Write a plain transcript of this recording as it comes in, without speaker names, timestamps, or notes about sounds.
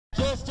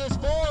Justice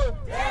for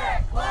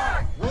Derrick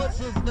Clark! What's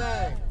his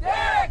name?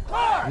 Derrick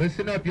Clark!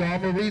 Listen up, y'all.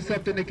 I'm going to read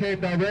something that came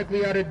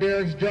directly out of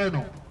Derrick's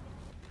journal.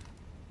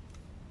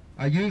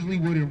 I usually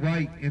wouldn't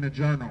write in a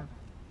journal,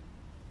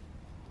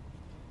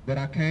 but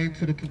I came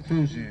to the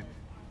conclusion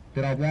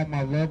that I want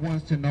my loved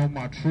ones to know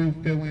my true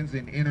feelings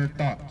and inner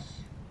thoughts,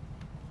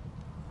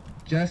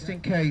 just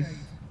in case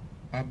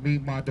I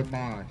meet my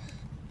demise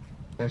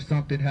or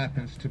something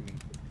happens to me.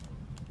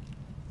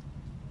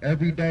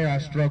 Every day I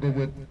struggle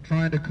with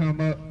trying to come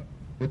up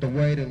with a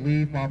way to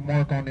leave my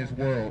mark on this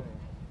world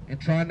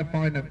and trying to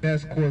find the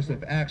best course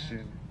of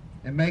action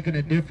and making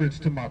a difference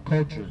to my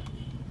culture.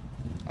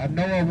 I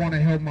know I want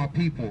to help my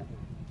people,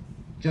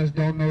 just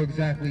don't know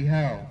exactly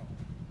how.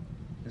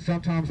 And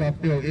sometimes I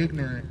feel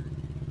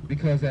ignorant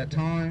because at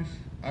times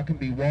I can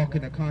be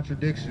walking a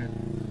contradiction.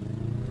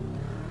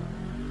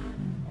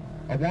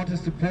 I want to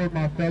support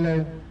my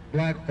fellow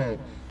black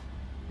folks.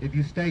 If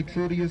you stay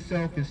true to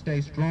yourself and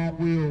stay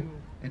strong-willed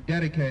and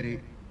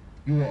dedicated,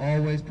 you will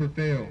always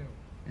prevail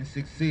and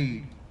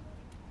succeed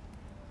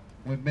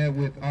when met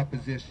with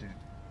opposition.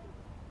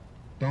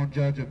 Don't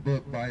judge a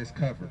book by its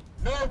cover.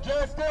 No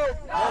justice,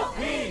 No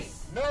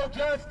peace! no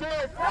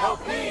justice, No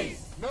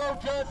peace! no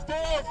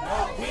justice,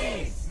 No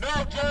peace!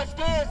 no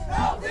justice,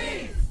 No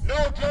peace!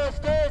 no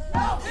justice,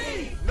 No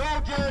peace!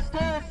 no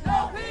justice.